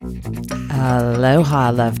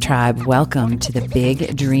Aloha, Love Tribe. Welcome to the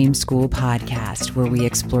Big Dream School podcast, where we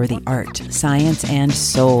explore the art, science, and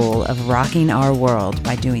soul of rocking our world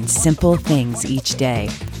by doing simple things each day.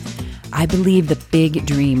 I believe the big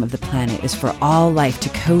dream of the planet is for all life to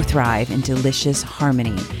co-thrive in delicious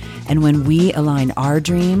harmony. And when we align our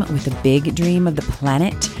dream with the big dream of the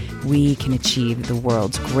planet, we can achieve the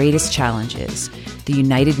world's greatest challenges, the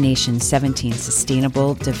United Nations 17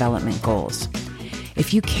 Sustainable Development Goals.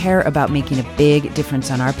 If you care about making a big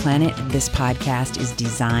difference on our planet, this podcast is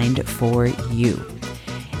designed for you.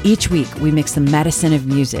 Each week, we mix the medicine of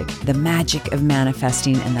music, the magic of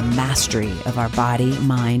manifesting, and the mastery of our body,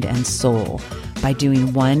 mind, and soul by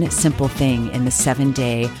doing one simple thing in the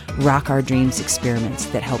 7-day Rock Our Dreams experiments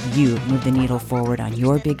that help you move the needle forward on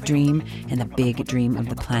your big dream and the big dream of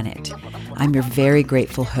the planet. I'm your very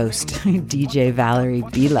grateful host, DJ Valerie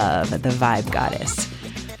B-Love, the Vibe Goddess,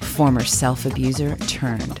 former self-abuser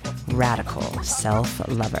turned radical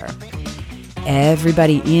self-lover.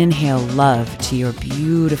 Everybody inhale love to your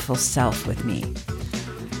beautiful self with me.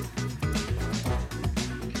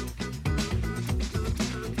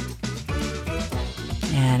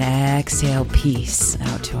 And exhale peace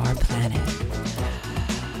out to our planet.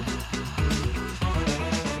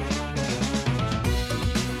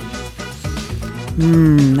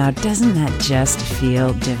 Now doesn't that just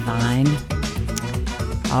feel divine?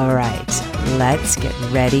 All right, let's get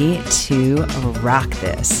ready to rock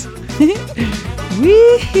this.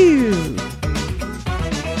 Woohoo!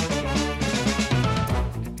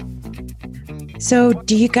 So,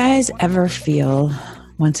 do you guys ever feel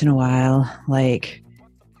once in a while like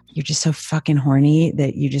you're just so fucking horny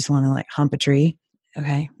that you just want to like hump a tree?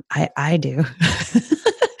 Okay, I do.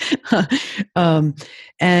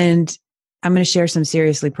 And I'm going to share some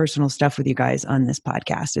seriously personal stuff with you guys on this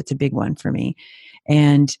podcast. It's a big one for me.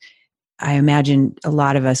 And I imagine a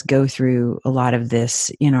lot of us go through a lot of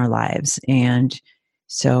this in our lives. And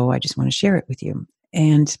so I just want to share it with you.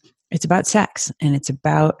 And it's about sex. And it's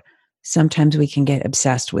about sometimes we can get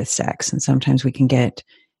obsessed with sex. And sometimes we can get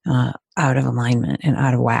out of alignment and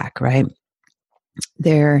out of whack, right?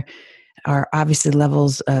 There are obviously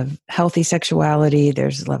levels of healthy sexuality.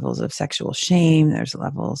 There's levels of sexual shame. There's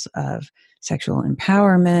levels of sexual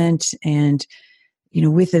empowerment. And you know,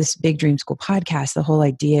 with this Big Dream School podcast, the whole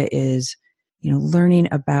idea is, you know, learning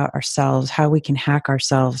about ourselves, how we can hack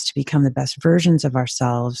ourselves to become the best versions of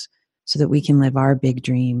ourselves so that we can live our big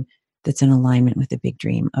dream that's in alignment with the big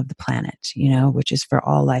dream of the planet, you know, which is for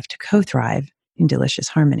all life to co-thrive in delicious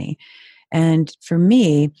harmony. And for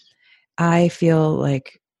me, I feel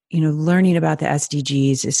like, you know, learning about the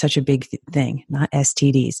SDGs is such a big thing, not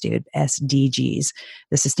STDs, dude, SDGs,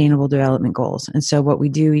 the Sustainable Development Goals. And so what we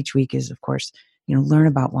do each week is, of course, you know, learn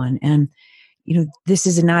about one. And, you know, this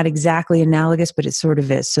is not exactly analogous, but it sort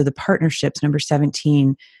of is. So the partnerships, number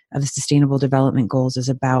 17 of the Sustainable Development Goals, is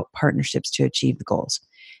about partnerships to achieve the goals.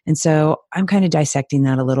 And so I'm kind of dissecting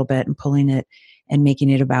that a little bit and pulling it and making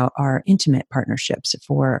it about our intimate partnerships.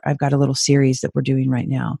 I've got a little series that we're doing right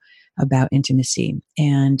now about intimacy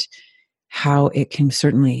and how it can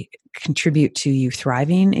certainly contribute to you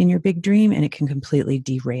thriving in your big dream, and it can completely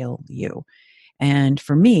derail you. And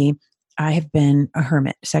for me, I have been a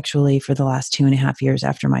hermit sexually for the last 2.5 years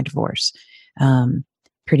after my divorce.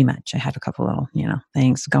 Pretty much. I had a couple little, you know,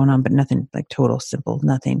 things going on, but nothing like total simple,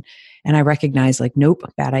 nothing. And I recognized like, nope,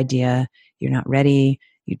 bad idea. You're not ready.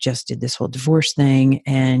 You just did this whole divorce thing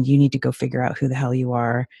and you need to go figure out who the hell you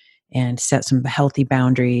are and set some healthy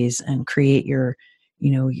boundaries and create your,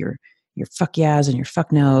 you know, your fuck yeahs and your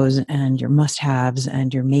fuck no's and your must haves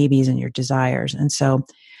and your maybes and your desires. And so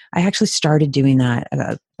I actually started doing that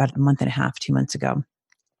about a month and a half, 2 months ago.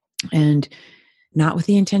 And not with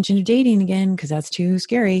the intention of dating again, because that's too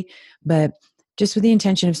scary, but just with the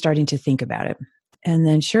intention of starting to think about it. And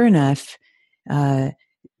then sure enough, I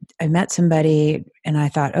met somebody and I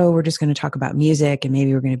thought, oh, we're just going to talk about music and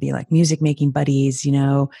maybe we're going to be like music making buddies, you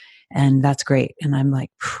know, and that's great. And I'm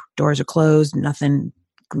like, doors are closed, nothing,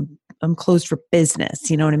 I'm closed for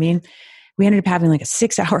business. You know what I mean? We ended up having like a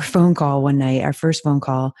 6-hour phone call one night, our first phone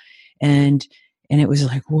call. And it was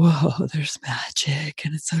like, whoa, there's magic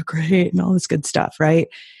and it's so great and all this good stuff, right?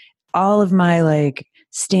 All of my like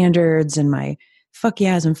standards and my fuck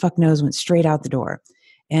yeahs and fuck no's went straight out the door.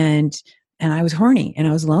 And I was horny and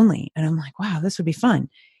I was lonely. And I'm like, wow, this would be fun.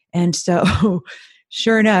 And so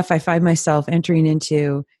sure enough, I find myself entering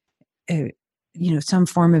into some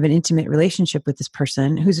form of an intimate relationship with this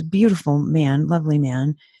person who's a beautiful man, lovely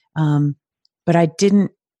man. But I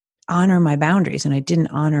didn't honor my boundaries and I didn't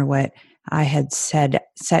honor what I had set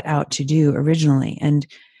out to do originally. And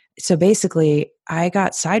so basically I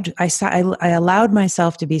allowed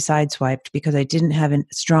myself to be sideswiped because I didn't have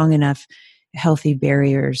strong enough healthy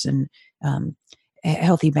barriers and um,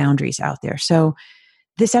 healthy boundaries out there. So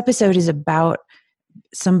this episode is about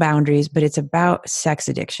some boundaries, but it's about sex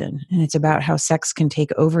addiction, and it's about how sex can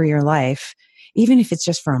take over your life, even if it's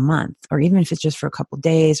just for a month, or even if it's just for a couple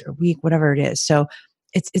days or a week, whatever it is. So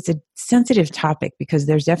it's a sensitive topic because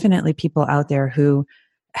there's definitely people out there who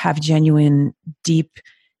have genuine, deep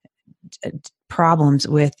problems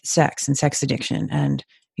with sex and sex addiction, and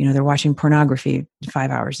they're watching pornography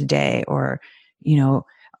 5 hours a day, or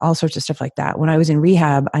all sorts of stuff like that. When I was in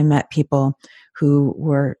rehab, I met people who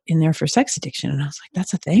were in there for sex addiction, and I was like,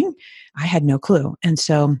 that's a thing? I had no clue. And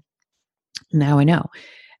so now I know.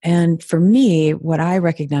 And for me, what I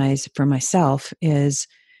recognize for myself is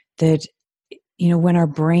that when our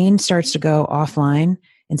brain starts to go offline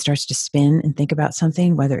and starts to spin and think about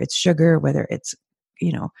something, whether it's sugar, whether it's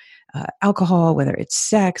alcohol, whether it's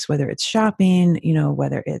sex, whether it's shopping,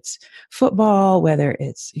 whether it's football, whether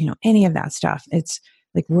it's any of that stuff, it's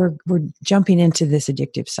like we're jumping into this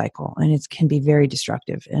addictive cycle, and it can be very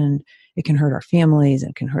destructive, and it can hurt our families, and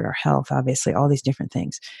it can hurt our health, obviously, all these different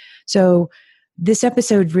things. So this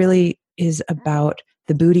episode really is about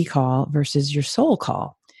the booty call versus your soul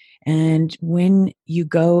call. And when you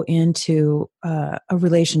go into a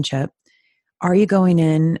relationship, are you going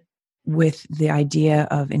in with the idea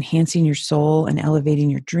of enhancing your soul and elevating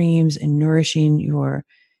your dreams and nourishing your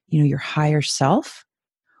higher self?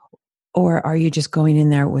 Or are you just going in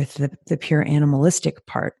there with the pure animalistic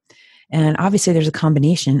part? And obviously there's a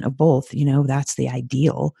combination of both, that's the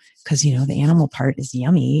ideal, because, the animal part is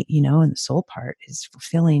yummy, and the soul part is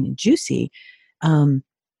fulfilling and juicy. And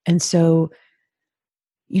so,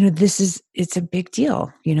 it's a big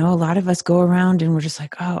deal. A lot of us go around and we're just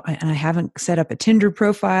like, oh, and I haven't set up a Tinder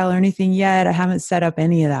profile or anything yet. I haven't set up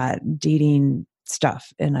any of that dating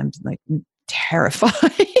stuff. And I'm like terrified.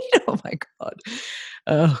 Oh my God.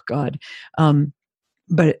 Oh God.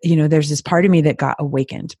 But there's this part of me that got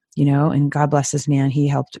awakened, and God bless this man. He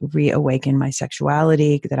helped reawaken my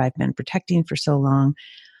sexuality that I've been protecting for so long.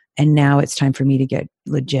 And now it's time for me to get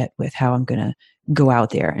legit with how I'm going to go out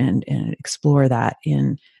there and explore that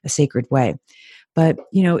in a sacred way. But,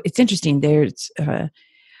 it's interesting. There's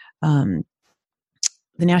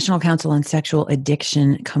the National Council on Sexual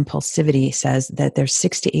Addiction Compulsivity says that there's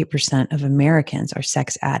 6 to 8% of Americans are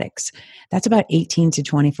sex addicts. That's about 18 to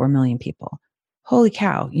 24 million people. Holy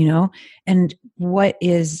cow, And what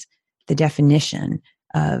is the definition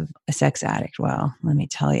of a sex addict? Well, let me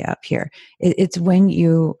tell you up here. It's when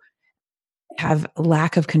you have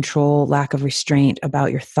lack of control, lack of restraint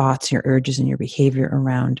about your thoughts, your urges, and your behavior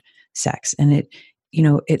around sex. And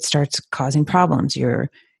it starts causing problems. You're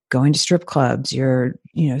going to strip clubs, you're,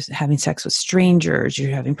 having sex with strangers,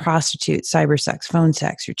 you're having prostitutes, cyber sex, phone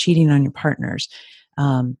sex, you're cheating on your partners,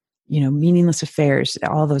 meaningless affairs,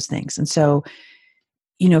 all those things. And so,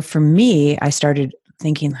 for me, I started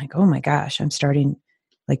thinking like, oh my gosh, I'm starting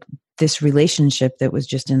like this relationship that was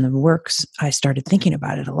just in the works. I started thinking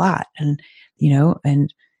about it a lot, and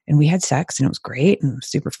we had sex, and it was great and it was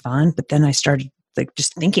super fun. But then I started like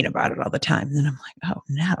just thinking about it all the time. And then I'm like, oh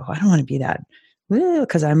no, I don't want to be that,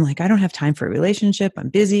 because I'm like, I don't have time for a relationship. I'm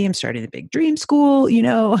busy. I'm starting a big dream school.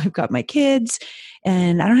 I've got my kids,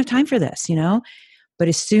 and I don't have time for this. But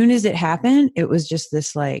as soon as it happened, it was just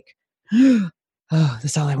this like, oh,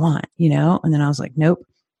 that's all I want, And then I was like, nope,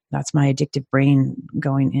 that's my addictive brain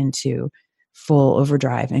going into full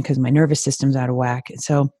overdrive, and because my nervous system's out of whack. And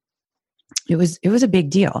so it was a big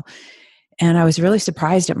deal. And I was really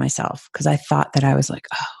surprised at myself, because I thought that I was like,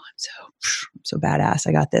 oh, I'm so badass.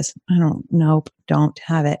 I got this. Don't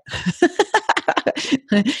have it.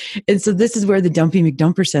 And so this is where the Dumpy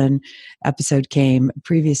McDumperson episode came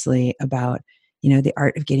previously about, the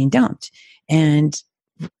art of getting dumped. And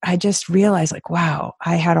I just realized like, wow,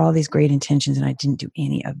 I had all these great intentions and I didn't do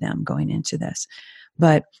any of them going into this.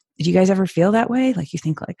 But do you guys ever feel that way? Like you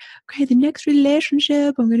think like, okay, the next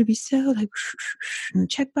relationship, I'm going to be so like and the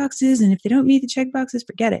check boxes. And if they don't meet the check boxes,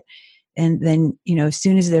 forget it. And then, as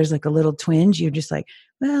soon as there's like a little twinge, you're just like,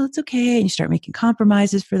 well, it's okay. And you start making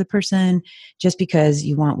compromises for the person just because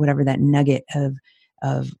you want whatever that nugget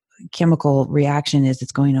of chemical reaction is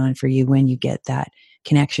that's going on for you when you get that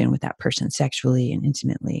connection with that person sexually and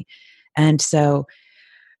intimately. And so,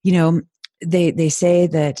 they say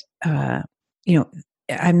that, I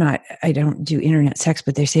don't do internet sex,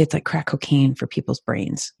 but they say it's like crack cocaine for people's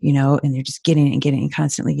brains, and they're just getting and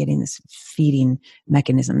constantly getting this feeding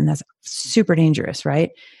mechanism. And that's super dangerous.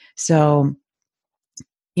 Right. So,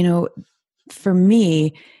 for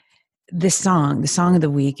me, the song of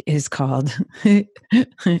the week is called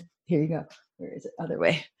Here you go. Where is it? Other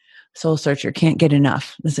way. Soul Searcher, Can't Get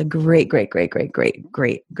Enough. It's a great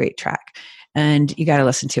track. And you got to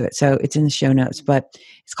listen to it. So it's in the show notes, but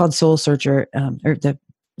it's called Soul Searcher, or the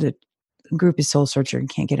group is Soul Searcher and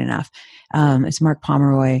Can't Get Enough. It's Mark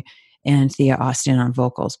Pomeroy and Thea Austin on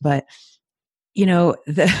vocals. But,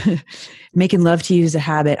 the making love to you is a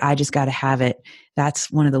habit. I just got to have it. That's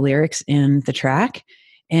one of the lyrics in the track.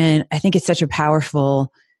 And I think it's such a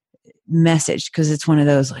powerful message because it's one of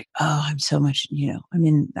those like, oh, I'm so much, I'm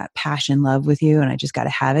in that passion love with you and I just got to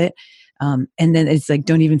have it. And then it's like,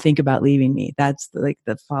 don't even think about leaving me. That's the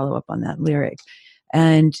follow up on that lyric.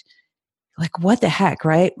 And like, what the heck,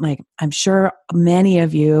 right? Like, I'm sure many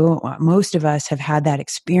of you, most of us have had that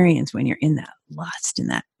experience when you're in that lust and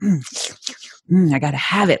that, I got to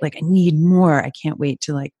have it. Like, I need more. I can't wait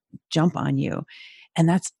to like jump on you. And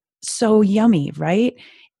that's so yummy, right?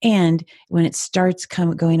 And when it starts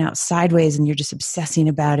going out sideways and you're just obsessing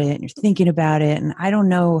about it and you're thinking about it, and I don't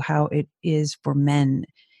know how it is for men,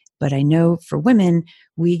 but I know for women,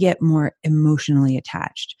 we get more emotionally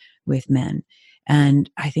attached with men. And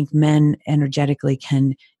I think men energetically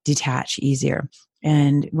can detach easier.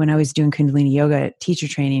 And when I was doing Kundalini yoga teacher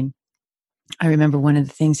training, I remember one of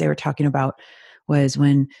the things they were talking about was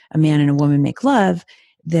when a man and a woman make love,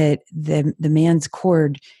 that the man's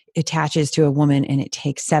cord attaches to a woman and it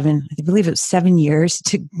takes I believe it was 7 years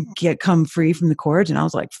to come free from the cords. And I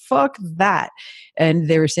was like, fuck that. And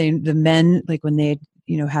they were saying the men, like when they,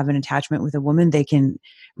 have an attachment with a woman, they can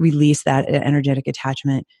release that energetic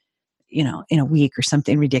attachment, in a week or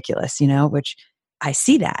something ridiculous, which I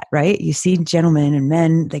see that, right? You see gentlemen and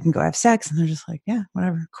men, they can go have sex and they're just like, yeah,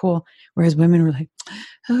 whatever, cool. Whereas women were like,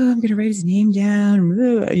 oh, I'm going to write his name down,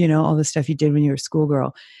 all the stuff you did when you were a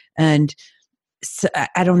schoolgirl. And so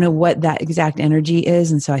I don't know what that exact energy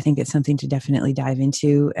is. And so I think it's something to definitely dive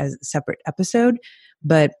into as a separate episode.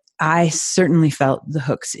 But I certainly felt the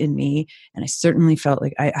hooks in me. And I certainly felt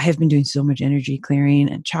like I have been doing so much energy clearing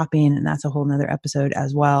and chopping. And that's a whole nother episode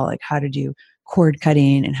as well, like how to do cord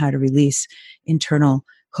cutting and how to release internal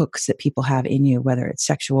hooks that people have in you, whether it's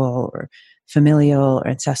sexual or familial or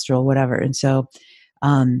ancestral, whatever. And so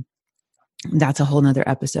that's a whole nother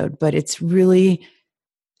episode. But it's really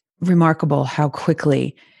remarkable how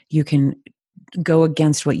quickly you can go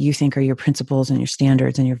against what you think are your principles and your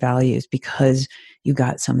standards and your values because you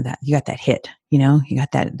got some of that, you got that hit, you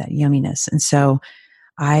got that yumminess. And so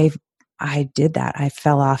I did that. I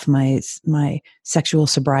fell off my sexual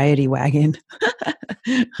sobriety wagon.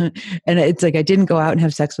 And it's like, I didn't go out and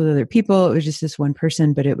have sex with other people. It was just this one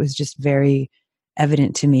person, but it was just very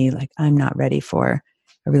evident to me, like, I'm not ready for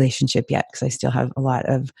a relationship yet because I still have a lot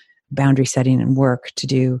of boundary setting and work to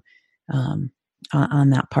do on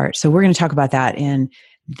that part. So we're going to talk about that in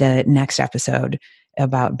the next episode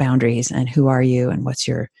about boundaries and who are you and what's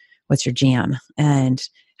your jam and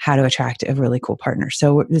how to attract a really cool partner.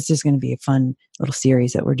 So this is going to be a fun little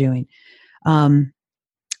series that we're doing.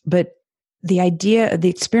 But the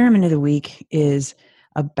experiment of the week is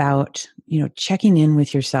about, checking in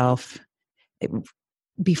with yourself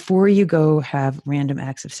before you go have random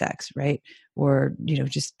acts of sex, right? Or,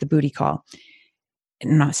 just the booty call.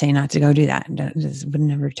 I'm not saying not to go do that. I would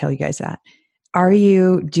never tell you guys that. Are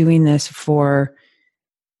you doing this for,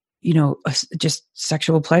 just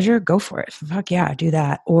sexual pleasure? Go for it. Fuck yeah, do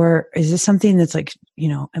that. Or is this something that's like,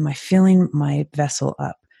 am I filling my vessel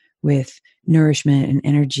up with nourishment and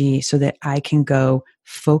energy so that I can go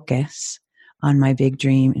focus on my big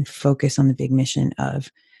dream and focus on the big mission of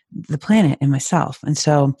the planet and myself? And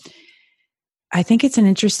so I think it's an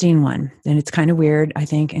interesting one, and it's kind of weird, I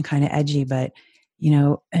think, and kind of edgy, but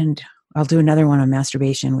and I'll do another one on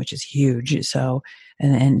masturbation, which is huge. So,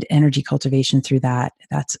 and energy cultivation through that.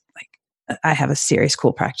 That's like, I have a serious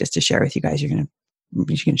cool practice to share with you guys. You're going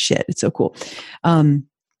to shit. It's so cool.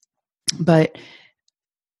 But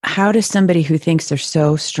how does somebody who thinks they're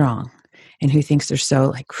so strong and who thinks they're so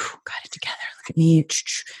like, got it together, look at me.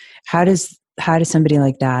 How does somebody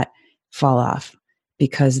like that fall off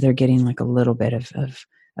because they're getting like a little bit of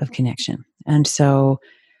connection? And so,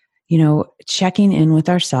 checking in with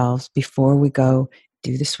ourselves before we go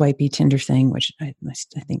do the swipey Tinder thing, which I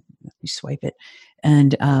think you swipe it.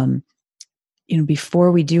 And,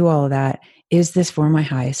 before we do all of that, is this for my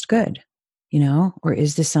highest good? Or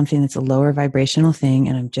is this something that's a lower vibrational thing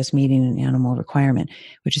and I'm just meeting an animal requirement,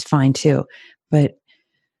 which is fine too. But,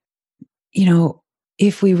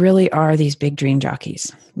 if we really are these big dream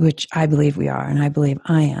jockeys, which I believe we are, and I believe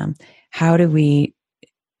I am, how do we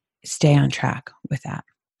stay on track with that?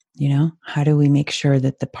 How do we make sure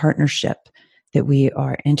that the partnership that we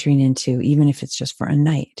are entering into, even if it's just for a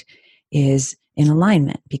night, is in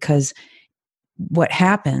alignment? Because what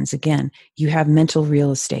happens, again, you have mental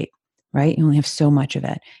real estate, right? You only have so much of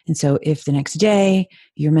it. And so if the next day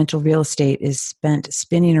your mental real estate is spent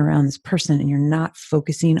spinning around this person and you're not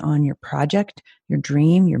focusing on your project, your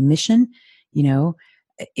dream, your mission,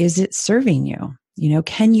 is it serving you?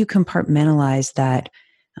 Can you compartmentalize that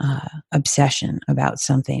obsession about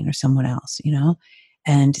something or someone else,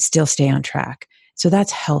 and still stay on track? So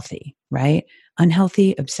that's healthy, right?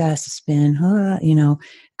 Unhealthy, obsess, spin,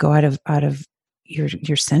 go out of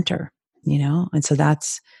your center, and so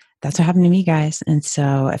that's what happened to me, guys. And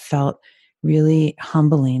so it felt really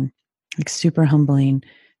humbling, like super humbling,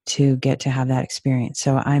 to get to have that experience.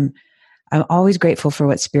 So I'm always grateful for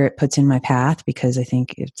what spirit puts in my path, because I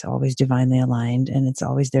think it's always divinely aligned and it's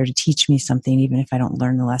always there to teach me something, even if I don't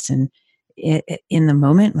learn the lesson in the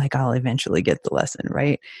moment. Like, I'll eventually get the lesson,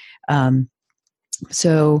 right?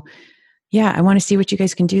 So yeah, I want to see what you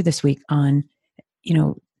guys can do this week on,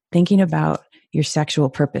 thinking about your sexual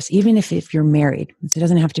purpose, even if you're married. It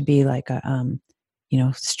doesn't have to be like a,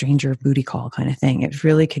 stranger booty call kind of thing. It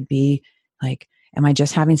really could be like, am I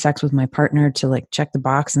just having sex with my partner to like check the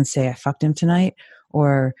box and say I fucked him tonight?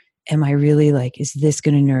 Or am I really like, is this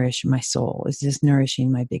going to nourish my soul? Is this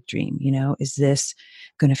nourishing my big dream? Is this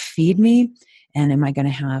going to feed me? And am I going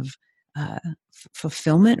to have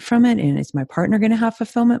fulfillment from it? And is my partner going to have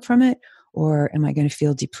fulfillment from it? Or am I going to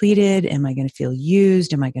feel depleted? Am I going to feel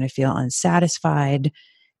used? Am I going to feel unsatisfied?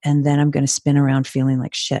 And then I'm going to spin around feeling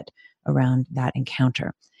like shit around that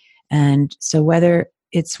encounter. And so whether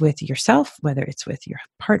it's with yourself, whether it's with your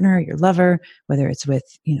partner, your lover, whether it's with,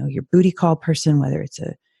 your booty call person, whether it's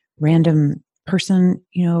a random person,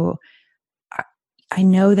 I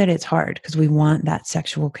know that it's hard because we want that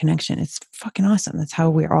sexual connection. It's fucking awesome. That's how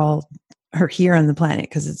we're all are here on the planet,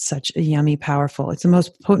 because it's such a yummy, powerful, it's the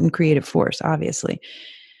most potent creative force, obviously.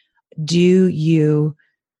 Do you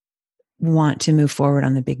want to move forward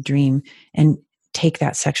on the big dream and take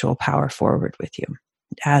that sexual power forward with you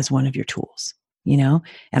as one of your tools, and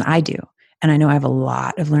I do. And I know I have a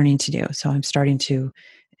lot of learning to do. So I'm starting to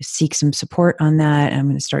seek some support on that. And I'm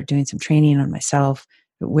going to start doing some training on myself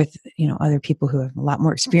with, other people who have a lot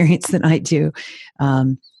more experience than I do,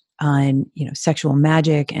 on, sexual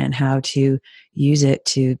magic and how to use it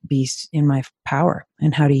to be in my power,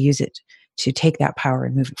 and how to use it to take that power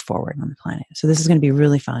and move it forward on the planet. So this is going to be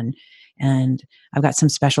really fun. And I've got some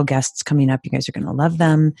special guests coming up. You guys are going to love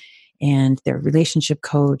them. And they're a relationship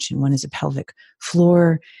coach, and one is a pelvic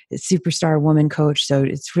floor, a superstar woman coach. So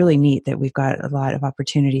it's really neat that we've got a lot of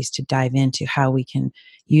opportunities to dive into how we can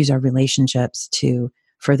use our relationships to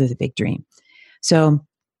further the big dream. So,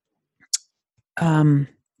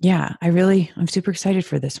 yeah, I'm super excited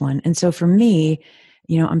for this one. And so for me,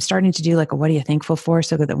 I'm starting to do like a, what are you thankful for?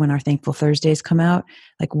 So that when our Thankful Thursdays come out,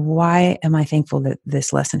 like, why am I thankful that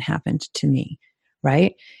this lesson happened to me?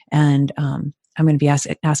 Right. And, I'm going to be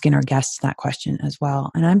asking our guests that question as well.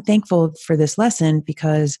 And I'm thankful for this lesson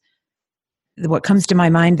because what comes to my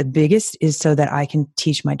mind the biggest is so that I can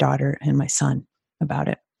teach my daughter and my son about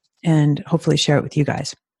it, and hopefully share it with you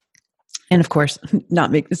guys. And of course, not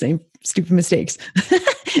make the same stupid mistakes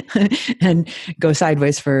and go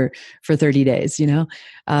sideways for 30 days,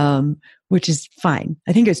 which is fine.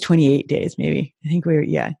 I think it was 28 days, maybe. I think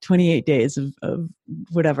 28 days of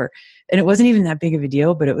whatever. And it wasn't even that big of a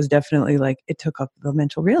deal, but it was definitely like, it took up the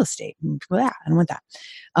mental real estate. And I don't want that.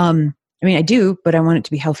 I do, but I want it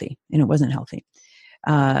to be healthy, and it wasn't healthy.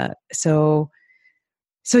 So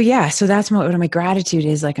that's what my gratitude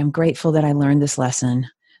is. Like, I'm grateful that I learned this lesson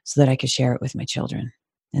so that I could share it with my children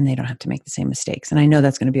and they don't have to make the same mistakes. And I know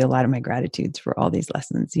that's going to be a lot of my gratitudes for all these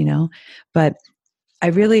lessons, but I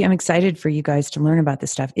really am excited for you guys to learn about this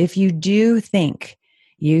stuff. If you do think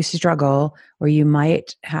you struggle or you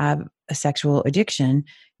might have a sexual addiction,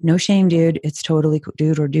 no shame, dude. It's totally cool,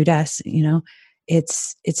 dude or dudess,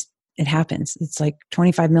 it happens. It's like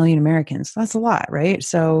 25 million Americans. That's a lot, right?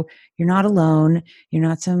 So you're not alone. You're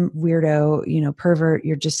not some weirdo, pervert.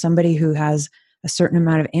 You're just somebody who has a certain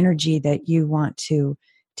amount of energy that you want to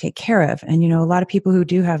take care of. And, a lot of people who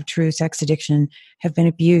do have true sex addiction have been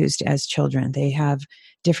abused as children. They have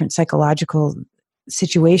different psychological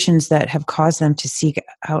situations that have caused them to seek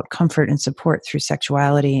out comfort and support through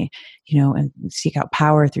sexuality, and seek out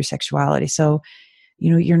power through sexuality. So,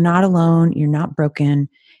 you're not alone, you're not broken,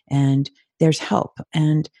 and there's help.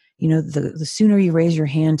 And, the sooner you raise your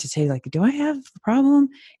hand to say, like, do I have a problem?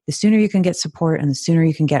 The sooner you can get support, and the sooner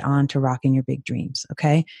you can get on to rocking your big dreams.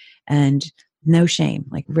 Okay. And no shame,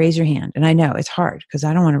 like, raise your hand. And I know it's hard because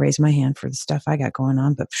I don't want to raise my hand for the stuff I got going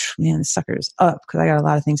on, but man, the sucker's up because I got a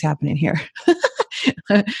lot of things happening here.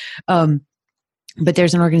 But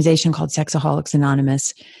there's an organization called Sexaholics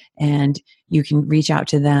Anonymous, and You can reach out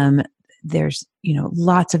to them. There's,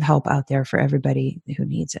 lots of help out there for everybody who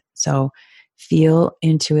needs it. So feel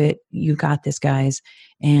into it. You got this, guys.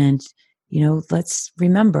 And, let's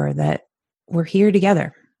remember that we're here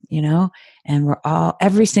together, and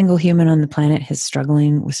every single human on the planet is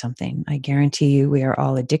struggling with something. I guarantee you, we are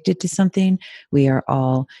all addicted to something. We are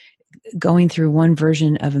all going through one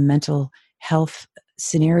version of a mental health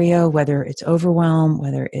scenario, whether it's overwhelm,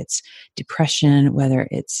 whether it's depression, whether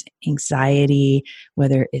it's anxiety,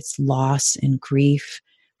 whether it's loss and grief,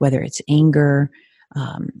 whether it's anger,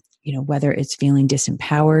 whether it's feeling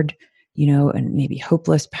disempowered, and maybe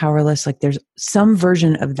hopeless, powerless. Like there's some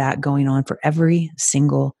version of that going on for every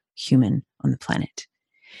single human on the planet.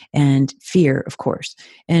 And fear, of course.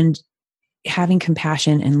 And having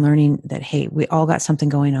compassion and learning that, hey, we all got something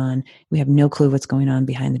going on. We have no clue what's going on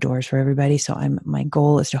behind the doors for everybody. So my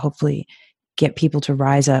goal is to hopefully get people to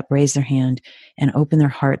rise up, raise their hand, and open their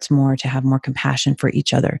hearts more to have more compassion for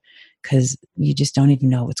each other, because you just don't even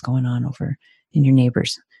know what's going on over in your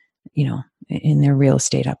neighbors, in their real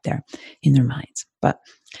estate up there in their minds. But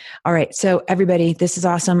all right. So everybody, this is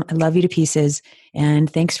awesome. I love you to pieces.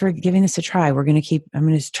 And thanks for giving this a try. I'm going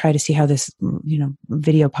to try to see how this,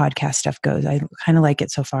 video podcast stuff goes. I kind of like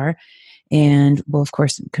it so far. And we'll, of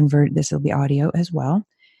course, convert this. It'll be audio as well.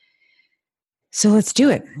 So let's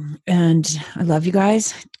do it. And I love you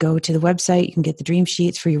guys. Go to the website. You can get the dream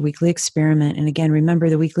sheets for your weekly experiment. And again, remember,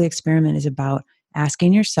 the weekly experiment is about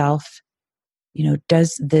asking yourself,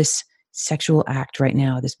 does this sexual act right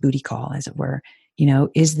now, this booty call, as it were,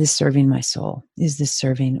 is this serving my soul? Is this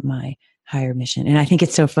serving my higher mission? And I think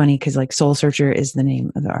it's so funny because like Soul Searcher is the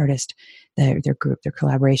name of the artist, their group, their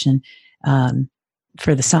collaboration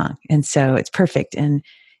for the song. And so it's perfect. And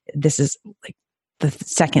this is like the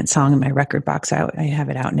second song in my record box. I have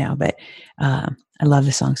it out now, but I love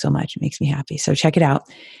the song so much. It makes me happy. So check it out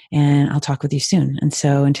and I'll talk with you soon. And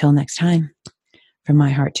so until next time, from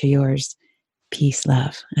my heart to yours, peace,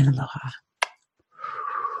 love, and aloha.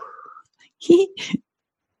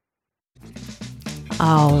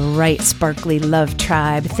 All right, Sparkly Love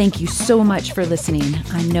Tribe, thank you so much for listening.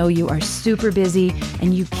 I know you are super busy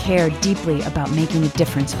and you care deeply about making a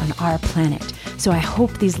difference on our planet. So I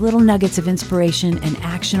hope these little nuggets of inspiration and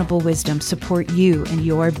actionable wisdom support you and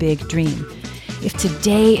your big dream. If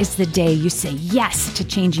today is the day you say yes to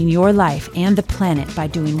changing your life and the planet by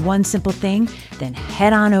doing one simple thing, then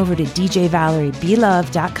head on over to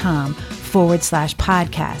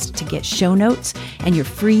djvaleriebelove.com/podcast to get show notes and your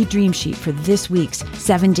free dream sheet for this week's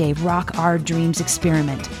 7-day Rock Our Dreams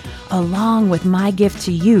experiment, along with my gift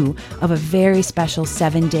to you of a very special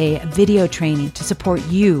 7-day video training to support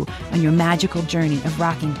you on your magical journey of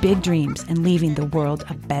rocking big dreams and leaving the world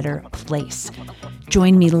a better place.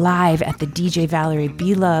 Join me live at the DJ Valerie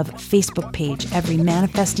B. Love Facebook page every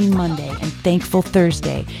Manifesting Monday and Thankful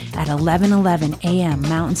Thursday at 11:11 a.m.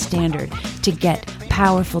 Mountain Standard to get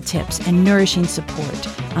powerful tips and nourishing support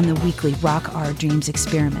on the weekly Rock Our Dreams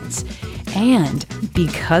experiments. And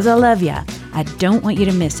because I love ya, I don't want you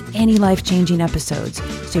to miss any life-changing episodes.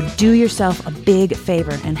 So do yourself a big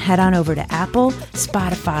favor and head on over to Apple,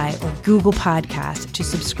 Spotify, or Google Podcasts to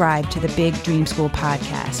subscribe to the Big Dream School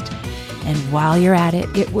podcast. And while you're at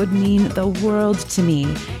it, it would mean the world to me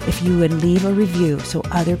if you would leave a review so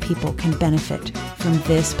other people can benefit from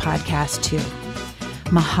this podcast too.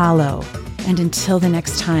 Mahalo. And until the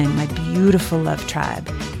next time, my beautiful love tribe,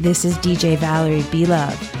 this is DJ Valerie B.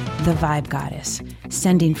 Love, the Vibe Goddess,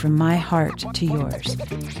 sending from my heart to yours,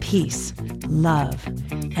 peace, love,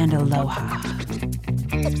 and aloha.